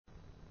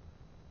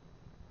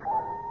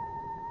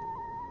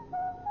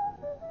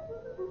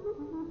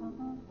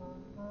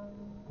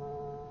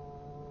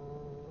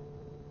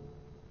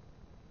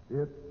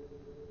It's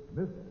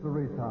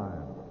Mystery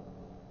Time.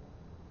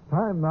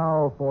 Time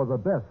now for the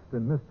best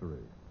in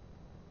mystery.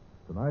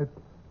 Tonight,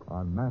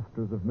 on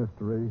Masters of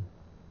Mystery,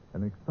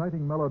 an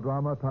exciting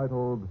melodrama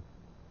titled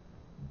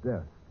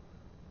Death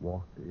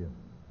Walked In.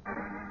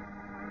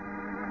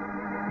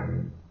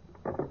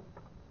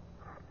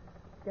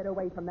 Get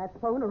away from that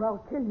phone or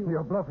I'll kill you.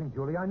 You're bluffing,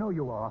 Julie. I know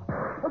you are.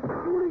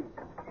 Julie!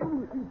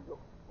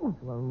 You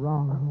were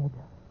wrong, Ed.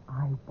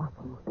 I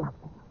wasn't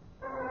bluffing.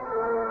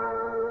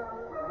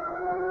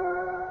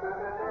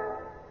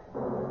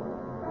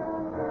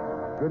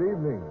 Good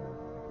evening.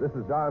 This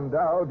is Don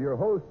Dowd, your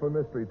host for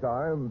Mystery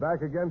Time,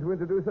 back again to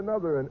introduce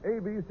another in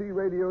ABC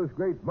Radio's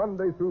great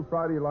Monday through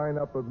Friday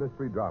lineup of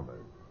mystery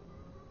dramas.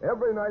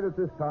 Every night at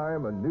this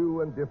time, a new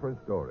and different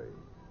story.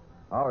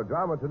 Our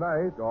drama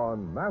tonight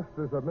on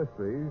Masters of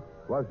Mystery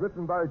was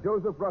written by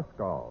Joseph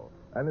Ruskall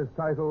and is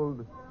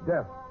titled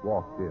Death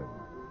Walked In.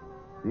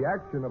 The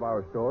action of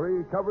our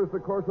story covers the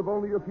course of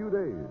only a few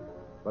days,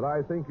 but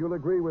I think you'll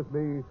agree with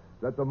me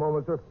that the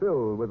moments are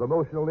filled with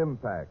emotional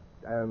impact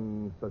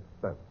and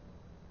suspense.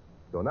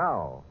 So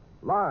now,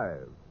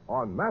 live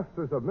on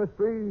Masters of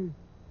Mystery,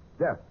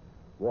 Death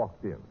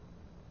Walked In.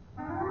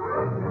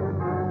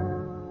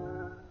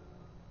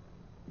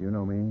 You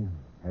know me,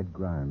 Ed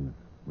Grimes,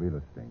 real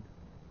estate.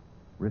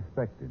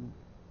 Respected.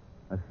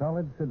 A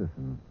solid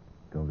citizen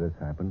till this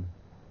happened.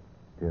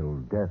 Till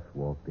death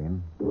walked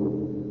in.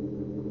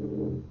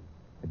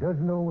 It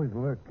doesn't always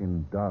lurk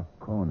in dark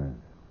corners.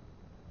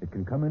 It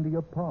can come into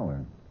your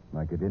parlor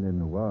like it did in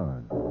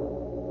Noir's.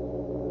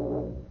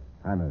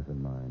 Hannah's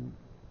and mine.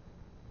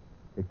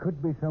 It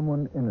could be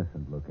someone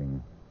innocent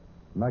looking,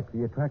 like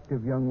the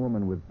attractive young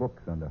woman with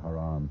books under her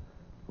arm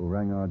who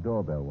rang our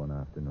doorbell one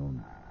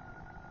afternoon.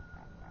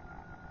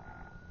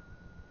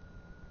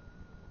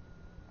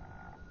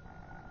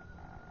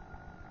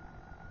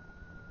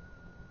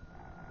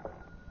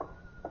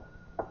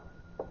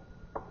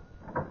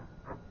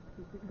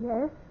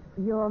 Yes,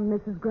 you're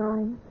Mrs.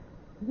 Grimes?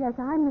 Yes,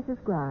 I'm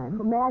Mrs. Grimes.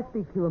 May I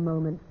speak to you a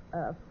moment?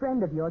 A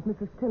friend of yours,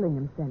 Mrs.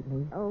 Tillingham, sent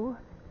me. Oh,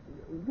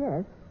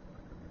 yes.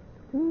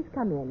 Please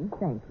come in.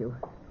 Thank you.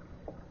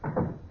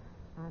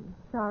 I'm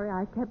sorry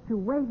I kept you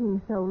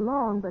waiting so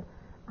long, but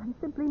I'm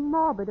simply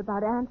morbid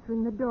about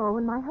answering the door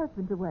when my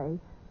husband's away.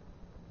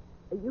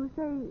 You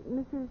say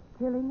Mrs.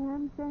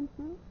 Tillingham sent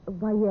you?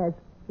 Why, yes.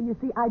 You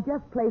see, I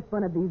just placed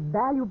one of these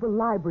valuable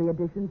library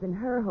editions in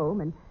her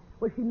home, and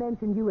she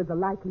mentioned you as a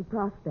likely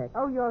prospect.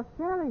 Oh, you're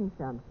selling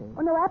something?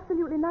 Oh, no,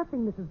 absolutely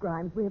nothing, Mrs.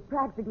 Grimes. We're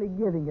practically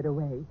giving it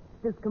away.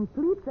 This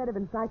complete set of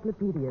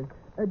encyclopedias,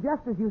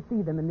 just as you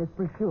see them in this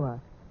brochure.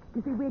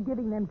 You see, we're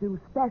giving them to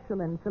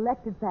special and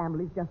selected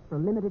families just for a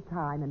limited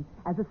time and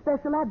as a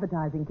special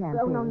advertising campaign.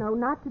 Oh, no,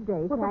 not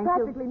today. Well, for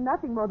practically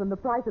nothing more than the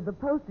price of the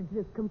postage,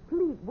 this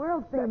complete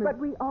world famous... But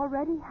we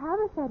already have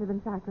a set of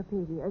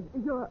encyclopedias.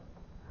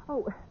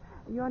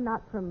 You're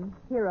not from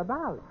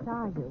hereabouts,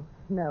 are you?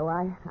 No,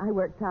 I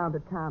work town to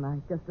town.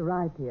 I just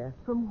arrived here.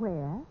 From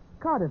where?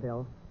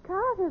 Carterville.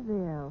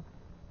 Carterville?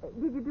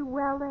 Did you do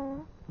well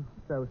there?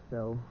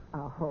 So.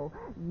 Oh,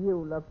 you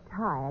look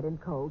tired and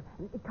cold.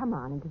 Come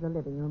on into the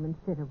living room and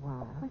sit a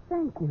while.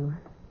 Thank you.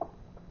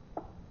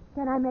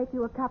 Can I make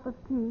you a cup of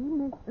tea,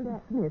 Miss...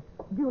 Smith.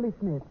 Julie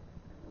Smith.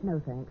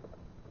 No, thanks.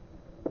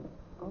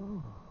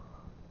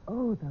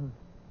 Oh, those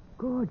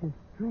gorgeous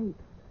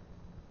drapes.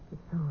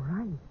 It's so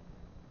right.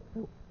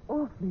 So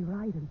awfully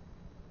right and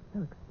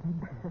so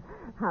expensive.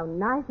 How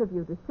nice of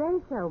you to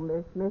say so,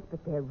 Miss Smith,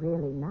 but they're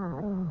really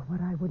not. Oh,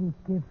 what I wouldn't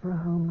give for a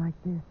home like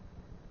this.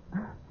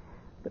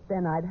 But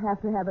then I'd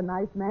have to have a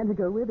nice man to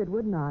go with it,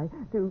 wouldn't I?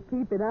 To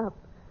keep it up.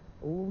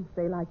 Oh,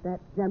 say like that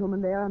gentleman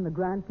there on the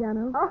grand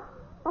piano.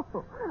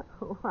 Oh,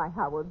 why,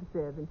 how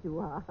observant you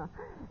are.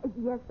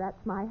 Yes,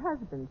 that's my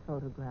husband's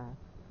photograph.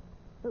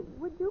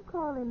 Would you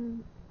call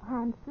him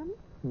handsome?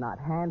 Not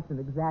handsome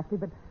exactly,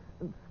 but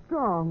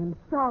strong and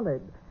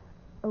solid.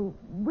 Oh,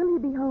 will he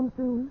be home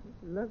soon?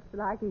 Looks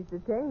like he's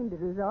detained at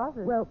his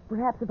office. Well,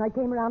 perhaps if I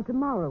came around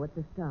tomorrow at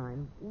this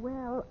time.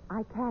 Well,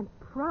 I can't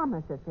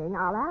promise a thing.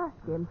 I'll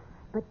ask him.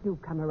 But do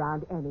come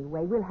around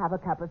anyway. We'll have a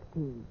cup of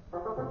tea.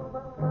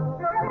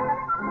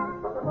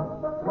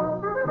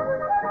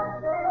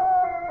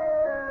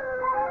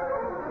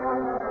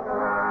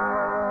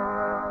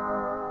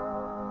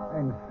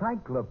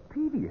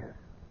 Encyclopedias?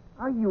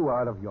 Are you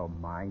out of your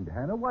mind,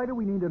 Hannah? Why do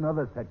we need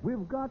another set?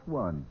 We've got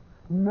one.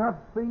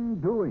 Nothing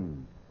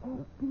doing.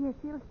 Dear,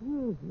 she'll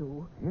hear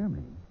you. Hear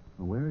me?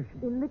 Where is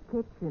she? In the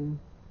kitchen.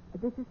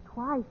 This is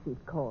twice she's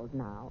called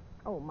now.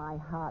 Oh, my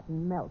heart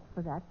melts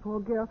for that poor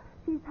girl.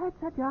 She's had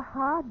such a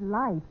hard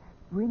life,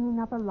 bringing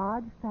up a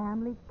large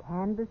family,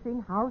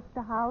 canvassing house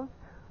to house.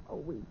 Oh,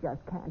 we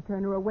just can't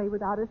turn her away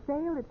without a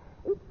sale.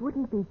 It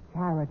wouldn't be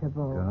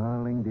charitable.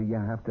 Darling, do you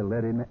have to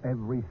let in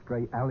every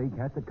stray alley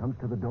cat that comes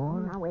to the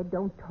door? Now, Ed,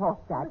 don't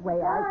talk that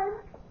way.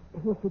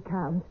 Here she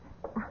comes.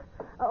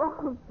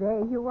 Oh,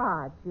 there you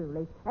are,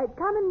 Julie.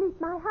 Come and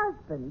meet my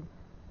husband.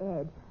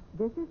 Ed,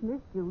 this is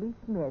Miss Julie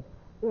Smith,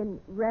 in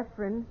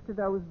reference to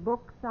those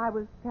books I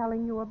was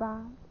telling you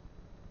about.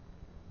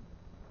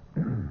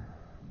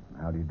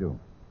 How do you do?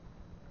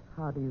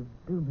 How do you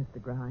do,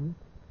 Mr. Grimes?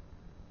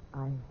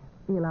 I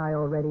feel I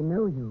already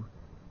know you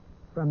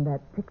from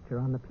that picture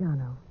on the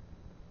piano.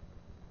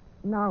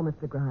 Now,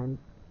 Mr. Grimes,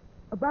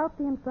 about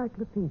the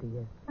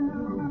encyclopedia.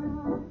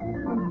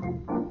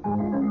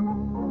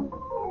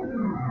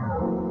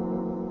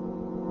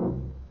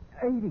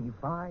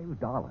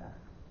 $85.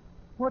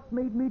 What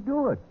made me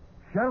do it?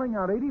 Shelling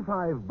out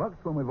 $85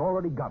 when we've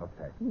already got a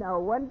set. No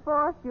one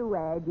forced you,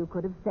 Ed. You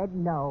could have said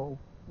no.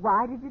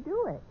 Why did you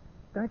do it?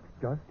 That's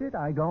just it.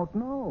 I don't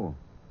know.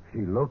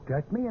 She looked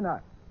at me and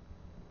I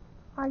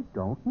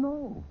don't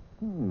know.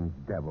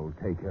 Devil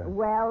take her.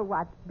 Well,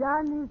 what's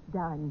done is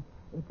done.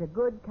 It's a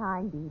good,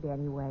 kind deed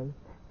anyway.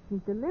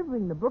 She's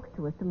delivering the books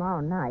to us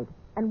tomorrow night.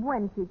 And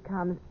when she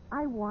comes,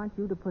 I want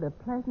you to put a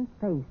pleasant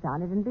face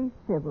on it and be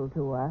civil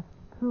to her.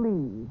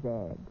 Please,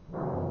 Ed.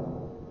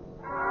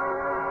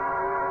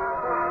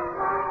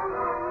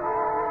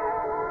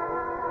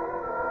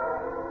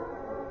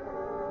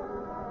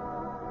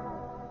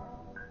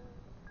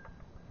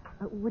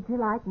 Would you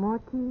like more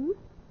tea?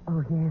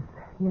 Oh, yes.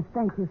 Yes,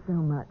 thank you so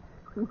much.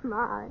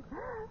 My.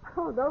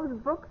 Oh, those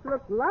books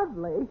look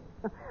lovely.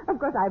 Of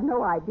course, I have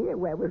no idea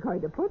where we're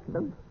going to put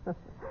them.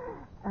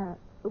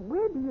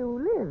 Where do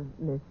you live,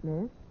 Miss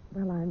Smith?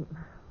 Well,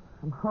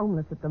 I'm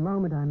homeless at the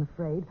moment, I'm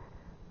afraid.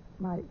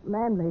 My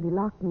landlady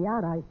locked me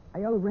out. I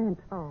owe rent.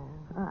 Oh.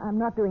 I'm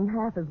not doing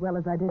half as well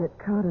as I did at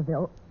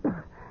Carterville.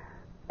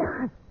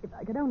 If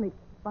I could only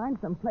find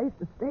some place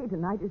to stay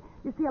tonight.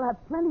 You see, I'll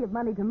have plenty of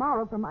money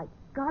tomorrow for my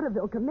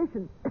Carterville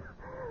commission.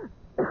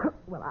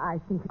 Well, I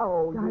think it's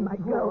time I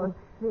go.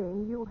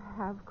 Thing, you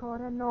have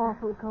caught an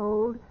awful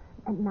cold.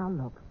 And now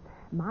look,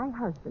 my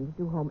husband's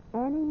due home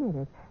any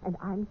minute, and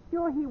I'm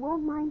sure he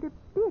won't mind a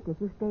bit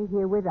if you stay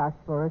here with us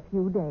for a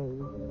few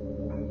days.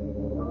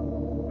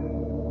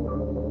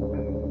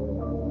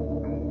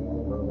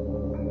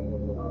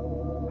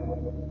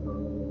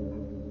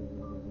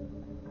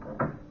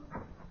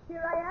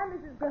 Here I am,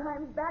 Mrs.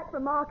 Grimes, back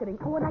from marketing.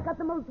 Oh, and I got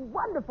the most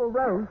wonderful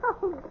rose.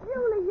 Oh,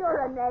 Julie, you're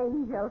an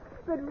angel.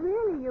 But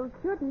really, you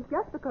shouldn't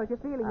just because you're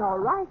feeling all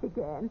right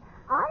again.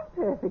 I'm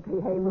perfectly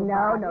able.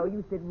 No,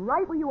 you sit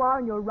right where you are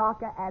in your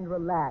rocker and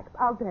relax.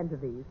 I'll tend to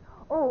these.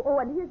 Oh,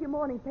 and here's your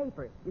morning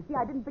paper. You see,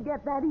 I didn't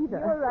forget that either.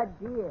 You're a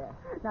dear.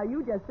 Now,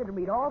 you just sit and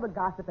read all the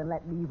gossip and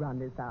let me run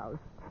this house.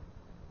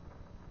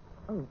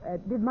 Oh,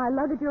 did my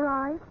luggage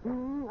arrive?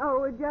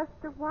 Just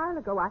a while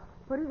ago. I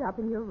put it up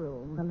in your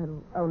room. Well,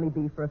 it'll only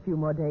be for a few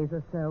more days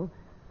or so.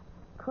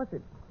 Of course,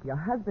 your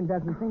husband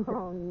doesn't think that...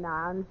 Oh,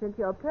 nonsense.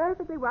 You're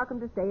perfectly welcome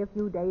to stay a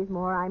few days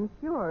more, I'm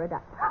sure.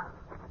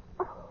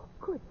 Oh,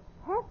 good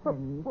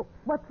heavens.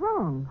 What's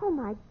wrong? Oh,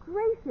 my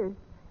gracious.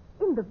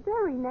 In the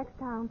very next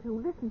town, too.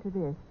 Listen to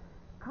this.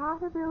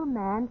 Carterville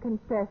man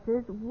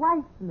confesses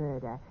wife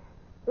murder.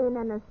 In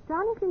an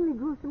astonishingly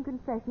gruesome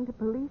confession to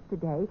police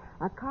today,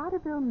 a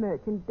Carterville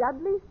merchant,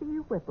 Dudley C.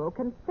 Whipple,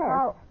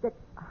 confessed that...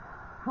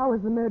 How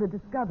was the murder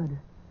discovered?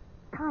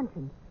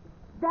 Conscience.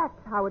 That's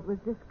how it was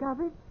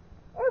discovered.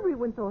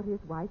 Everyone thought his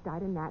wife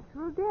died a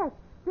natural death.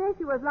 There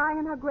she was lying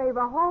in her grave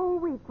a whole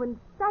week when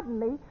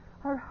suddenly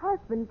her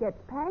husband gets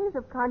pangs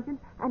of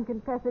conscience and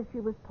confesses she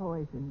was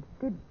poisoned.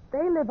 Did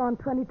they live on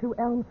 22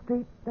 Elm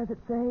Street, does it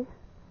say?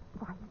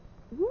 Why,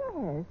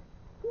 yes.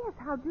 Yes,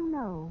 how'd you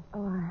know?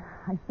 Oh,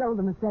 I sold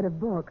them a set of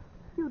books.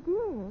 You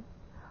did?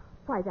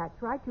 Why,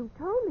 that's right. You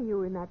told me you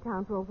were in that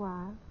town for a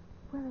while.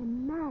 Well,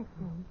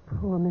 imagine.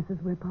 Poor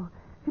Mrs. Whipple.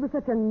 She was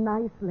such a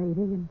nice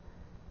lady, and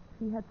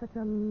she had such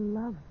a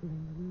lovely,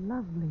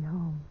 lovely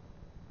home.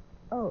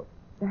 Oh,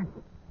 that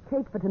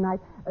cake for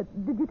tonight.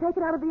 Did you take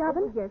it out of the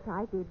oven? Oh, yes,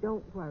 I did.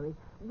 Don't worry.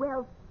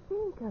 Well,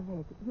 think of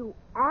it. You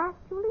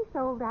actually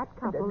sold that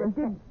couple.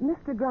 Did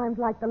Mr. Grimes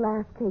like the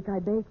last cake I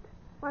baked?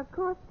 Well, of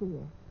course,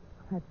 dear.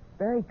 That's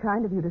very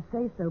kind of you to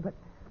say so, but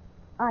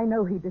I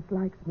know he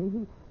dislikes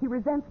me. He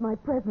resents my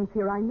presence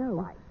here, I know.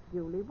 Why,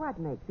 Julie, what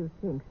makes you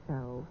think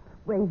so?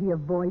 Way he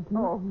avoids me.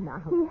 Oh,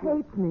 now. He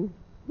hates me.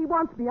 He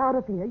wants me out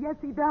of here. Yes,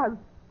 he does.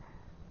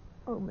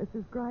 Oh,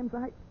 Mrs. Grimes,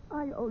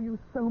 I owe you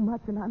so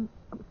much, and I'm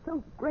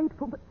so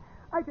grateful, but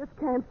I just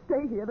can't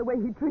stay here the way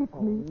he treats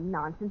me.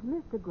 Nonsense.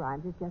 Mr.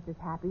 Grimes is just as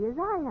happy as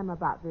I am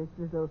about this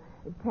little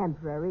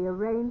temporary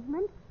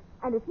arrangement.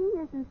 And if he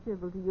isn't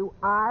civil to you,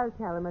 I'll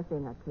tell him a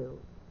thing or two.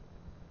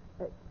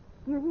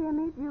 Do you hear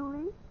me,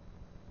 Julie?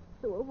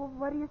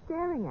 What are you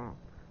staring at?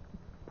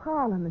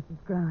 Parlor, Mrs.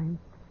 Grimes.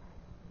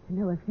 You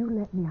know, if you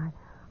let me,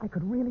 I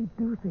could really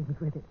do things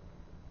with it.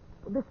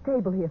 This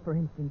table here, for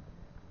instance.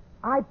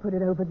 I'd put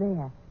it over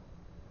there.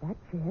 That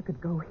chair could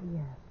go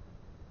here.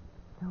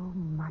 So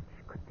much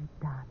could be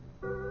done.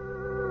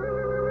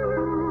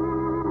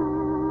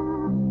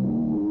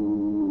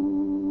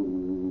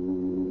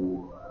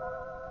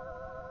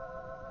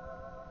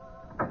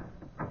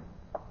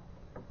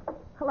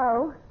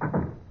 Hello?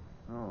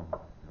 Oh,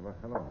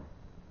 hello.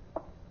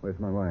 Where's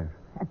my wife?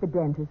 At the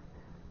dentist.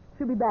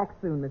 She'll be back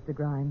soon, Mr.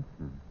 Grimes.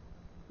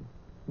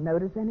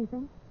 Notice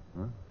anything?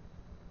 Huh?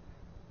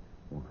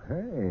 Well,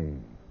 hey.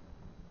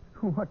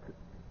 What?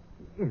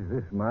 Is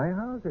this my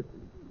house? It's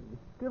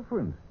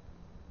different.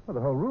 Well,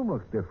 the whole room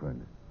looks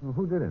different. Well,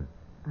 who did it?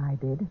 I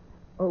did.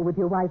 Oh, with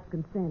your wife's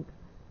consent.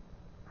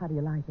 How do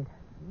you like it?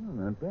 Oh,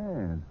 not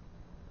bad.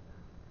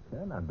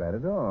 Yeah, not bad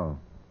at all.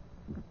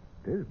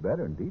 It is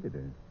better, indeed it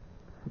is.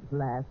 At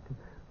last, to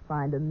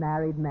find a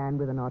married man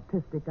with an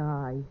autistic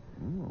eye.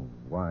 Oh,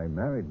 why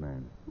married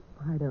man?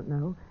 I don't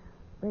know.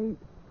 They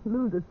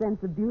lose a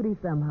sense of beauty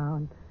somehow,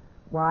 and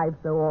wives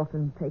so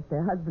often take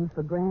their husbands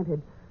for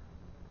granted.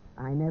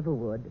 I never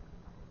would.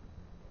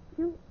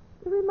 You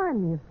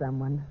remind me of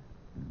someone.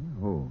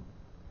 Who?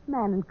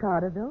 Man in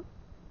Carterville.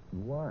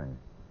 Why?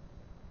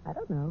 I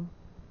don't know.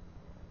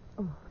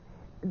 Oh,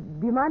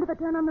 do you mind if I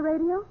turn on the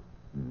radio?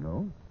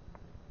 No.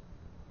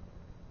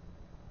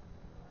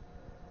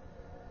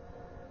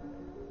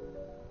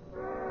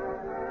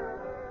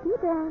 Do you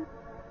dance?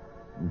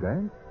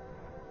 Dance?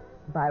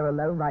 If I were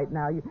alone right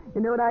now, you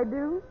know what I'd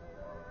do?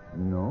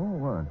 No,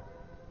 what?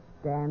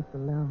 Dance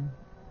alone.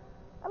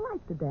 I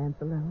like to dance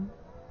alone.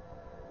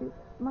 Do you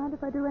mind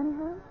if I do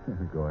anyhow?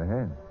 Go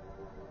ahead.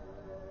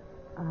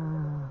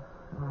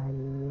 I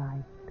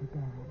like to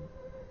dance.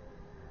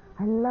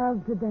 I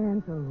love to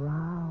dance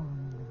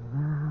around and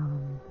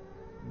around.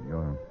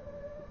 You're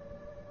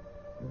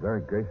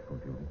very graceful,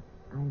 Julie.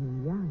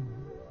 I'm young.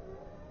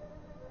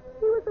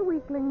 He was a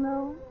weakling,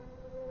 though.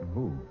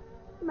 Who?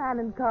 Man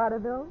in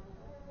Carterville.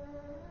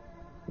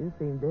 You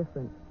seem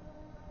different.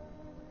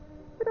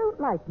 You don't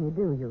like me,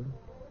 do you?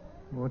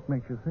 What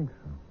makes you think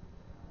so?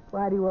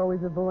 Why do you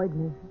always avoid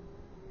me?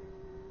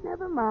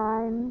 Never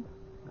mind.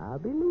 I'll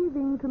be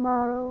leaving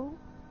tomorrow.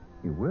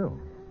 You will?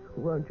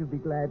 Won't you be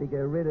glad to get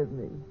rid of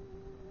me?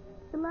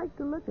 You like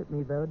to look at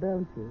me, though,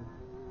 don't you?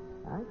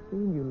 I've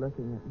seen you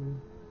looking at me.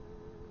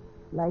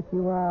 Like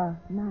you are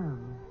now.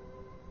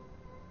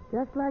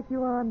 Just like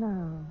you are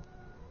now.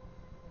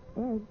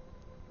 Ed,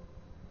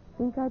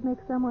 think I'd make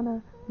someone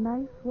a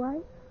nice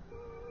wife?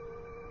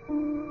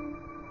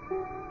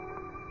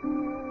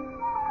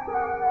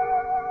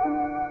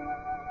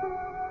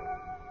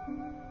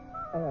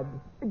 Ed,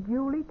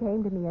 Julie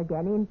came to me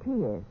again in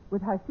tears.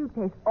 With her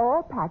suitcase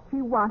all packed,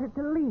 she wanted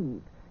to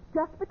leave.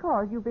 Just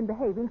because you've been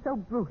behaving so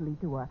brutally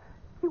to her.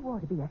 You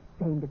ought to be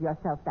ashamed of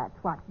yourself, that's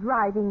what.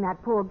 Driving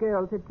that poor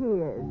girl to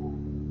tears.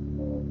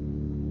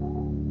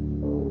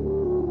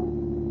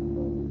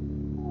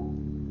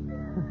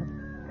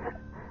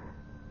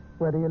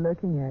 What are you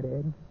looking at,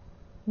 Ed?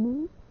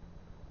 Me?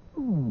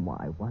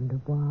 I wonder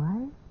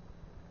why.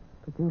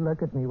 But you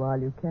look at me while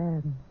you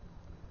can.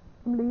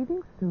 I'm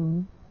leaving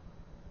soon.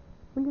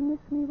 Will you miss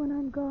me when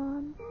I'm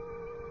gone?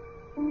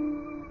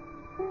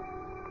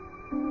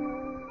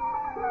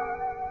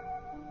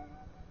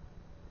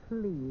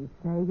 Please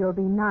say you'll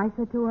be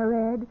nicer to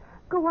her, Ed.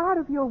 Go out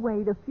of your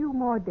way the few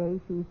more days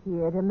she's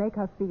here to make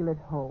her feel at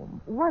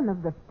home. One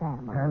of the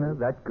family. Hannah,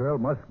 that girl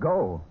must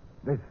go.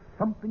 There's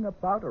something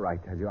about her, I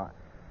tell you.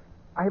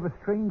 I have a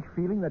strange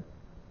feeling that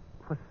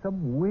for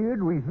some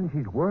weird reason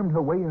she's wormed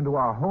her way into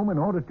our home in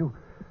order to...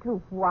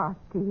 To what,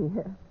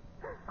 dear?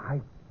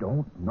 I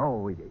don't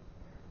know.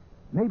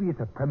 Maybe it's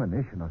a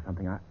premonition or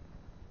something. I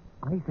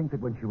think that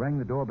when she rang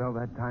the doorbell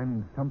that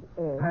time,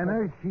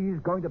 Hannah, she's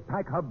going to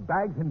pack her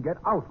bags and get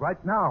out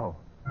right now.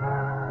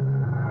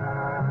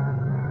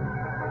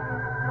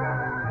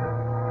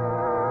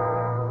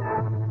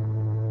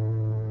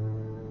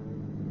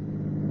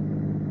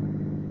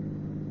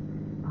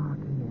 Park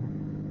here.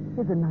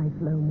 Here's a nice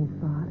lonely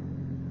spot.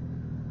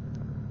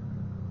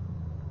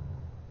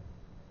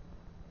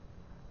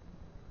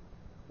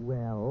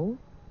 Well,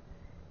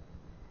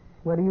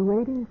 what are you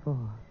waiting for?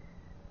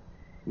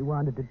 You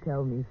wanted to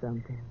tell me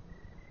something.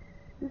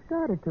 You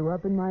started to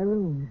up in my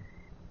room.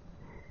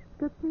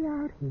 Took me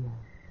out here.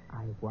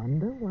 I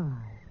wonder why.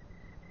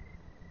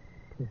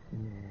 Kiss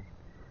me, Ed.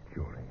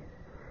 Julie.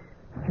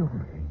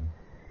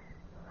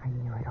 I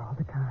knew it all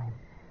the time.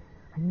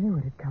 I knew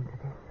it had come to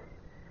this.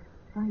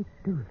 I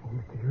do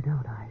things to you,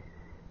 don't I?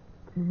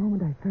 From the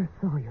moment I first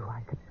saw you,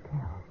 I could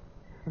tell.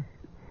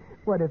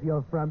 What if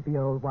your frumpy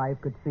old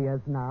wife could see us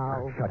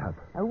now? Shut up.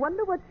 I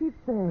wonder what she'd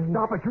say.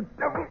 Stop it, you...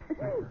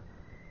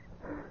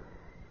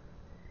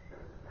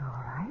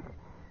 All right.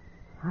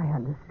 I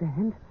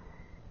understand.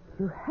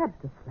 You had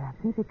to slap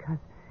me because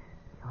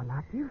you're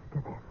not used to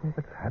this.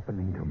 What's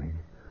happening to me?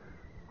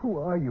 Who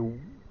are you?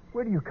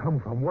 Where do you come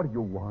from? What do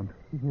you want?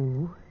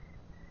 You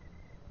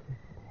kiss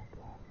me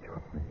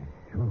again.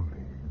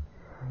 Julie.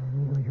 I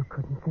knew you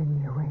couldn't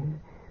send me away.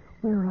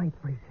 We're right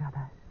for each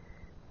other.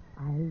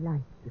 I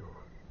like you.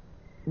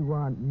 You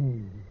want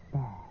me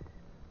bad.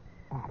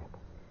 Add it.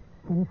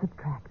 Then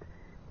subtract.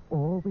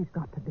 All we've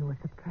got to do is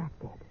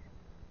subtract it.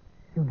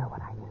 You know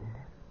what I mean.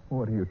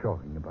 What are you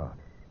talking about?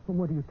 Well,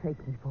 what do you take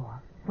me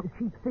for? Some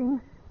cheap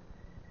thing?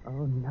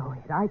 Oh, no,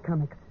 Ed. I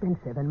come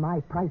expensive, and my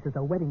price is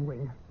a wedding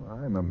ring.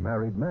 I'm a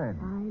married man.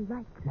 I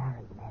like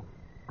married men.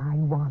 I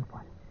want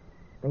one.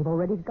 They've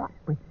already got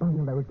brick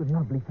bungalows with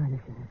lovely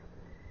furnishings.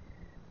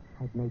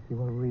 I'd make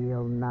you a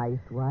real nice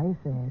wife,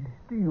 Ed.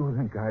 Do you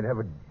think I'd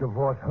ever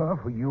divorce her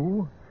for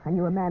you? I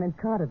knew a man in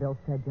Carterville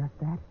said just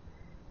that.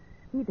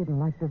 He didn't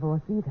like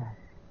divorce either.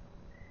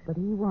 But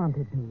he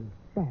wanted me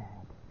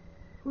bad.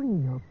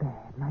 Real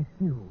bad, like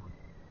you.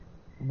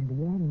 And in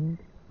the end,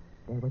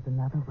 there was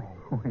another way.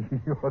 Oh,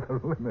 you're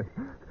the limit.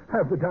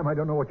 Half the time I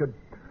don't know what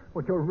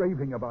you're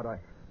raving about.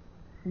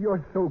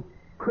 You're so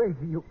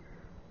crazy.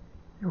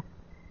 You're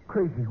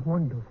crazy,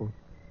 wonderful.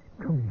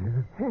 Come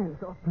here.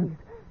 Hands off, please.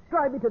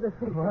 Drive me to the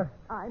station. What?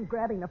 I'm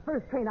grabbing the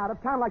first train out of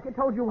town like you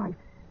told your wife.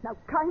 Now,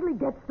 kindly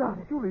get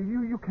started. Julie,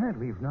 you can't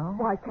leave now.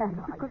 Why can't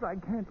I? Because I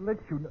can't let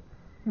you.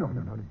 No,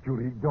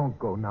 Julie, don't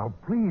go now.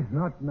 Please,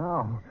 not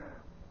now.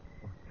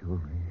 Oh,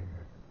 Julie.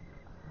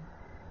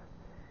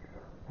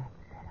 That's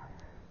better.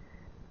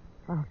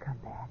 I'll come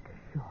back,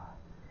 sure.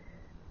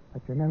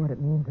 But you know what it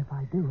means if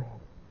I do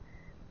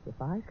it. If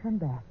I come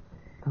back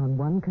on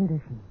one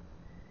condition,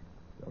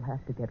 you'll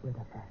have to get rid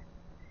of her.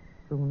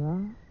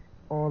 Sooner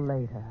or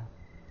later,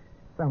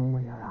 some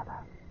way or other.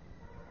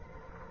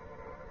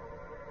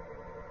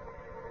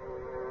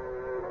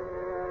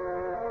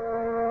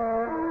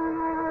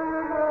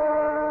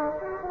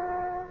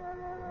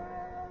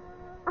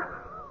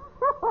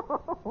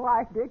 Oh,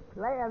 I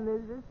declare,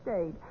 Mrs.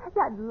 State,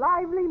 that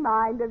lively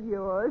mind of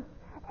yours.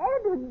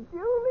 Ed and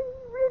Julie,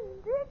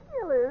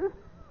 ridiculous.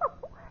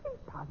 He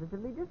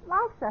positively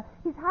dislikes her.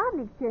 He's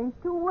hardly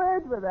exchanged 2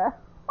 words with her.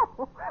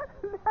 Oh,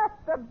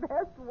 that's the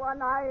best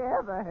one I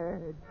ever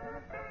heard.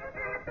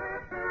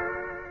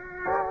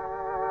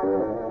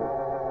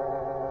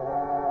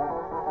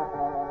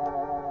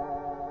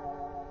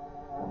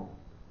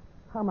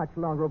 How much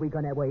longer are we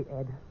going to wait,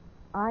 Ed?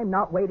 I'm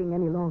not waiting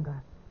any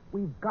longer.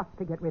 We've got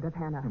to get rid of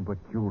Hannah. But,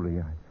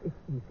 Julie, It's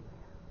easy.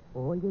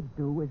 All you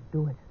do is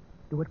do it.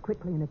 Do it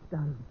quickly and it's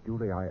done.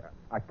 Julie, I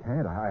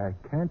can't. I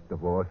can't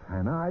divorce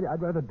Hannah.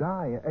 I'd rather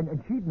die.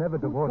 And she'd never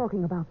divorce. Who's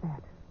talking about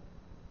that?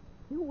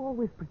 You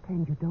always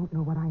pretend you don't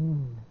know what I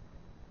mean.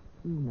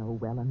 You know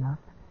well enough.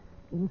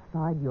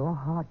 Inside your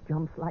heart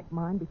jumps like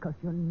mine because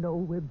you know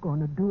we're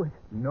going to do it.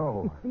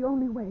 No. It's the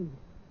only way.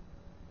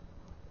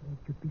 Ed,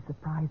 you'd be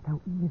surprised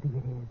how easy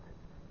it is.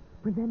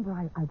 Remember,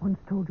 I once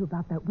told you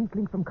about that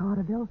weakling from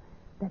Carterville?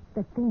 That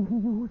thing he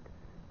used?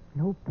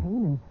 No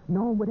pain and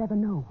no one would ever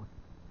know.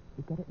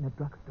 You get it in a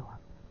drugstore.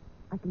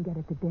 I can get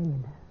it today,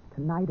 and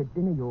tonight at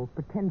dinner you'll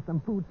pretend some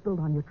food spilled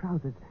on your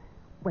trousers.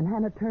 When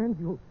Hannah turns,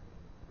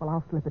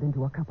 I'll slip it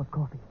into a cup of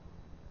coffee.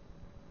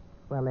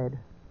 Well, Ed,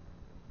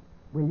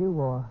 will you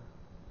or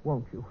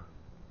won't you?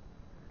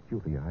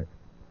 Julie,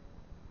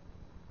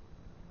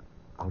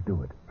 I'll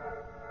do it.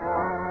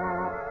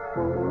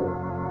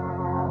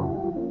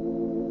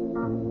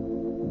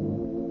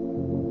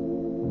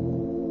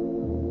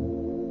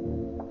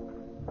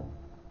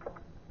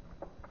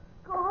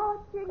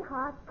 Scorching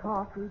hot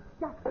coffee,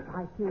 just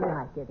like you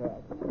like it,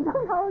 Ed.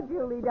 No,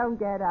 Julie, don't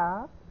get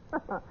up.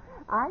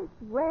 I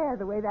swear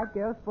the way that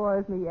girl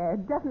spoils me,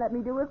 Ed, doesn't let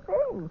me do a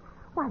thing.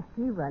 Why,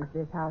 she runs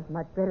this house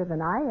much better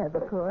than I ever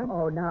could.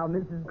 Oh, now,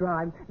 Mrs.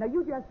 Grimes. Now,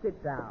 you just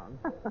sit down.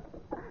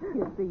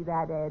 You see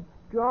that, Ed?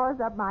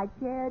 Draws up my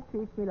chair,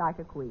 treats me like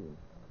a queen.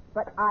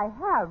 But I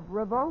have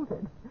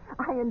revolted.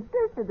 I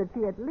insisted that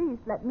she at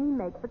least let me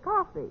make the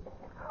coffee.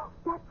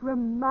 That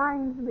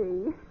reminds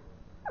me.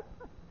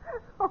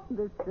 Oh,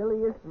 the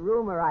silliest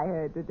rumor I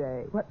heard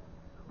today. What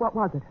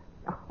was it?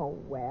 Oh,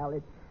 well,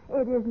 it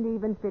isn't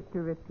even fit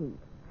to repeat.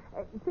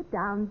 Sit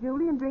down,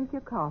 Julie, and drink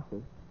your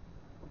coffee.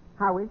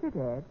 How is it,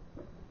 Ed?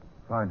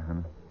 Fine,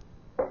 Hannah.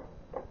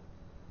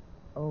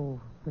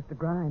 Oh, Mr.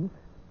 Grimes.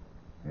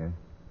 Yes?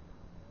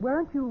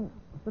 Weren't you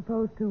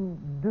supposed to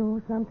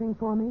do something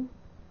for me?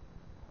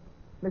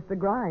 Mr.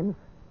 Grimes.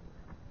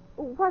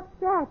 What's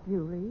that,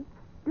 Julie?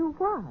 Do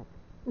what?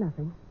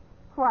 Nothing.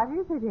 What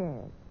is it,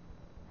 Ed?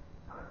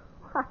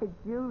 Why,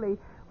 Julie,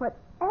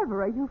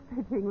 whatever are you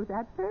fidgeting with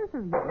that purse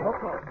of yours?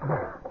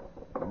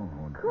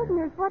 Oh,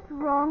 Goodness, what's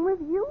wrong with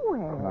you,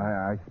 Ed?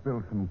 I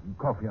spilled some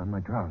coffee on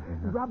my trousers.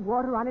 Rub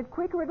water on it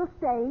quick or it'll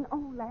stain.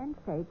 Oh, land's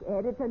sake,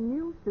 Ed, it's a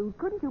new suit.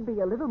 Couldn't you be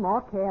a little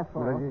more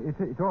careful? Well,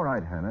 it's all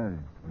right, Hannah.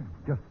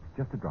 Just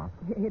a drop.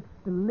 It's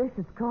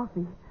delicious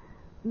coffee.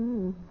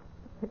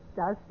 It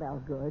does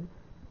smell good,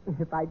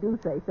 if I do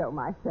say so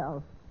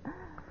myself.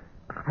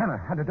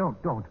 Hannah,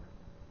 don't. Don't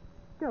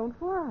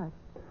what?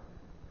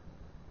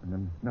 And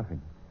then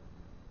nothing.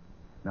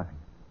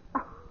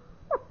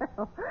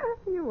 Well,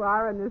 you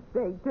are a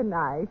mistake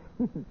tonight.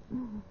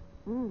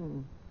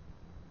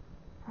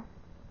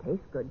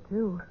 Tastes good,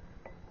 too.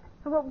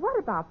 Well, what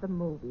about the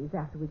movies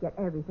after we get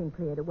everything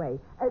cleared away?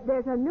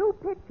 There's a new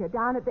picture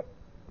down at the...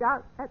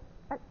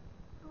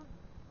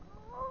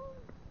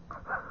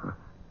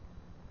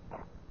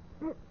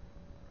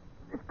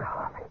 This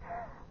coffee.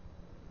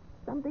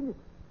 Something's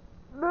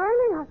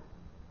burning.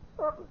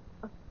 I'm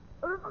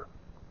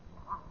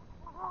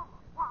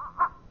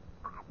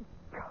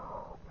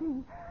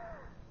choking.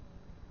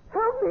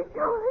 Help me,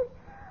 Julie.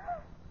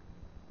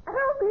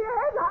 Help me,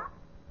 Ed.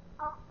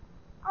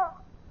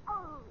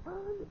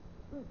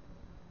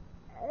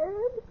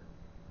 Ed,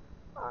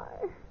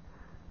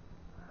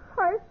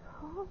 I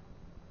thought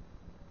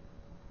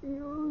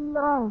you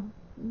loved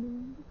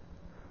me.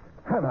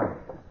 Hannah.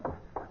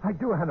 I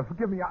do, Hannah.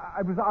 Forgive me.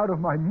 I was out of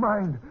my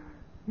mind.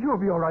 You'll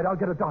be all right. I'll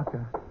get a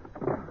doctor.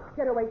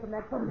 Get away from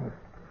that phone, Ed.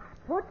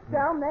 Put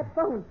down that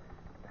phone.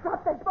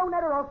 Drop that phone,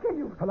 Ed, or I'll kill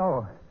you.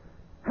 Hello.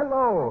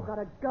 Hello. I've got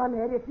a gun,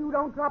 Ed, if you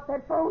don't drop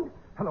that phone.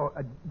 Hello,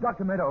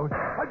 Dr. Meadows.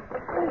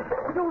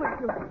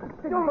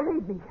 Don't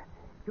believe me.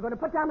 You're going to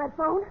put down that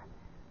phone?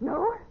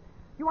 No?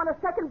 You want a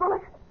second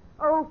bullet?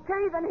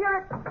 Okay, then here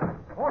it...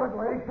 Hold it,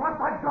 lady. Drop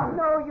that gun.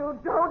 No, you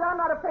don't. I'm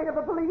not afraid of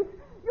the police.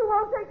 You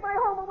won't take my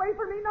home away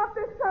from me, not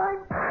this time.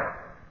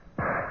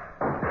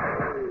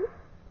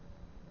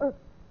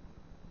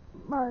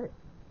 My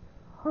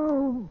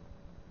home.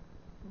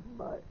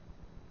 My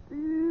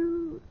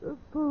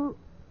beautiful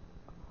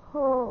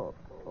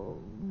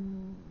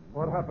home.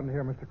 What happened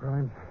here, Mr.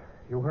 Grimes?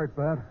 You hurt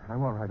bad?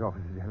 I'm all right,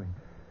 Officer Daly.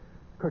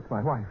 Cook's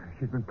my wife.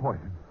 She's been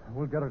poisoned.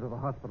 We'll get her to the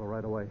hospital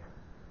right away.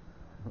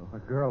 Oh, the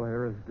girl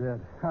here is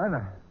dead.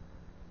 Hannah?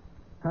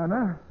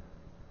 Hannah?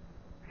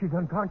 She's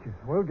unconscious.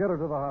 We'll get her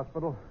to the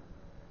hospital.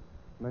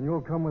 Then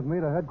you'll come with me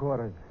to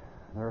headquarters.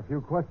 There are a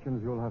few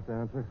questions you'll have to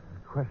answer.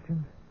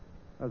 Questions?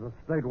 There's a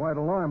statewide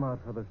alarm out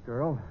for this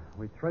girl.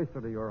 We traced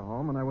her to your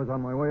home, and I was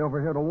on my way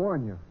over here to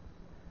warn you.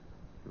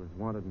 She was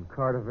wanted in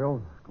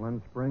Carterville,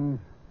 Glen Springs,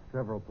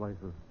 several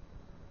places.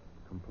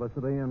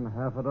 Complicity in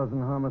half a dozen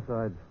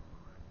homicides.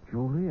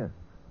 Julia?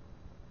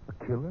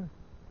 A killer?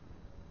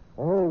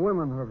 All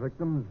women are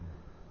victims.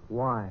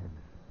 Wives.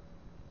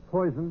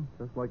 Poison,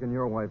 just like in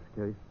your wife's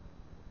case.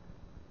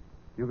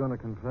 You gonna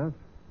confess?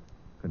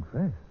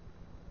 Confess?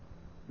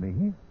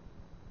 Me?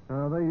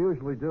 They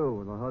usually do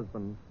with the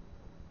husbands.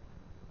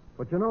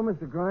 But you know,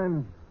 Mr.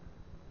 Grimes,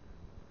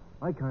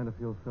 I kind of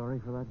feel sorry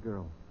for that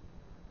girl.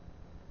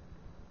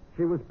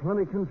 She was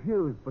plenty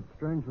confused, but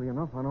strangely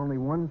enough, on only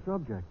one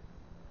subject.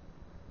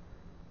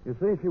 You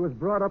see, she was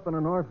brought up in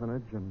an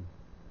orphanage, and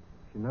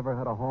she never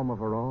had a home of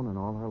her own in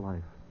all her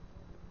life.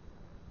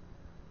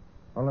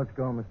 Well, let's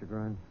go, Mr.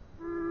 Grimes.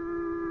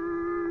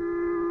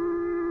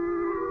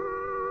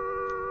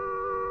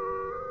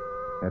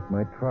 At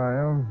my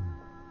trial,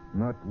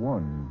 not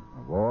one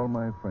of all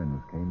my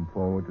friends came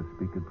forward to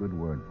speak a good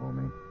word for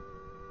me.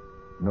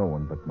 No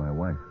one but my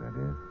wife, that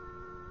is.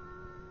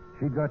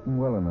 She'd gotten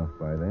well enough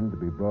by then to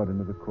be brought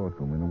into the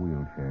courtroom in a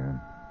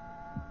wheelchair.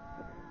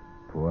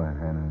 Poor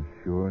Hannah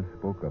sure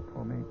spoke up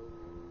for me.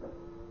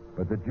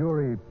 But the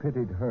jury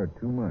pitied her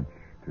too much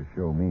to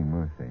show me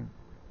mercy.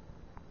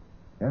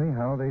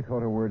 Anyhow, they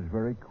thought her words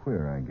very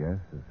queer, I guess,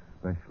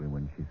 especially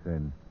when she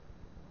said,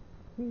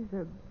 He's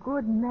a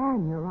good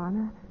man, Your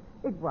Honor.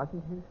 It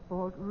wasn't his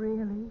fault,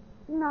 really.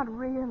 Not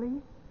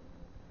really.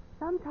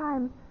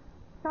 Sometimes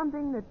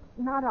something that's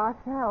not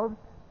ourselves.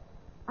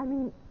 I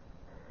mean,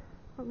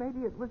 well,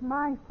 maybe it was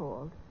my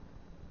fault.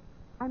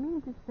 I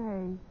mean to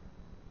say,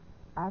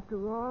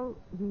 after all,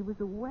 he was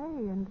away,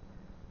 and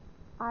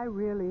I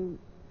really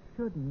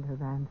shouldn't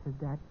have answered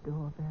that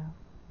doorbell.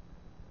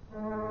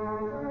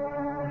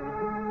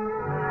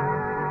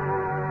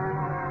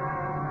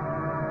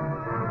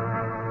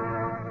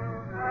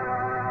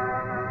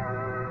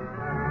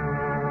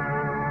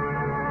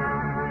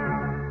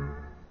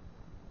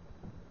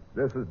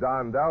 This is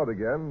Don Dowd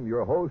again,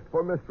 your host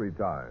for Mystery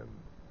Time.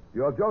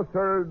 You have just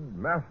heard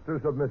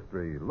Masters of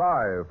Mystery,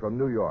 live from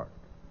New York.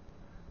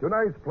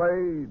 Tonight's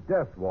play,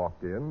 Death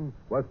Walked In,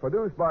 was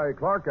produced by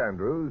Clark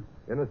Andrews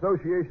in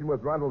association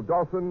with Ronald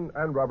Dawson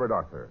and Robert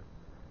Arthur.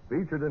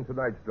 Featured in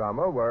tonight's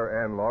drama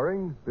were Ann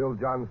Loring, Bill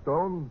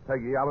Johnstone,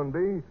 Peggy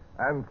Allenby,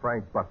 and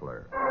Frank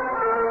Butler.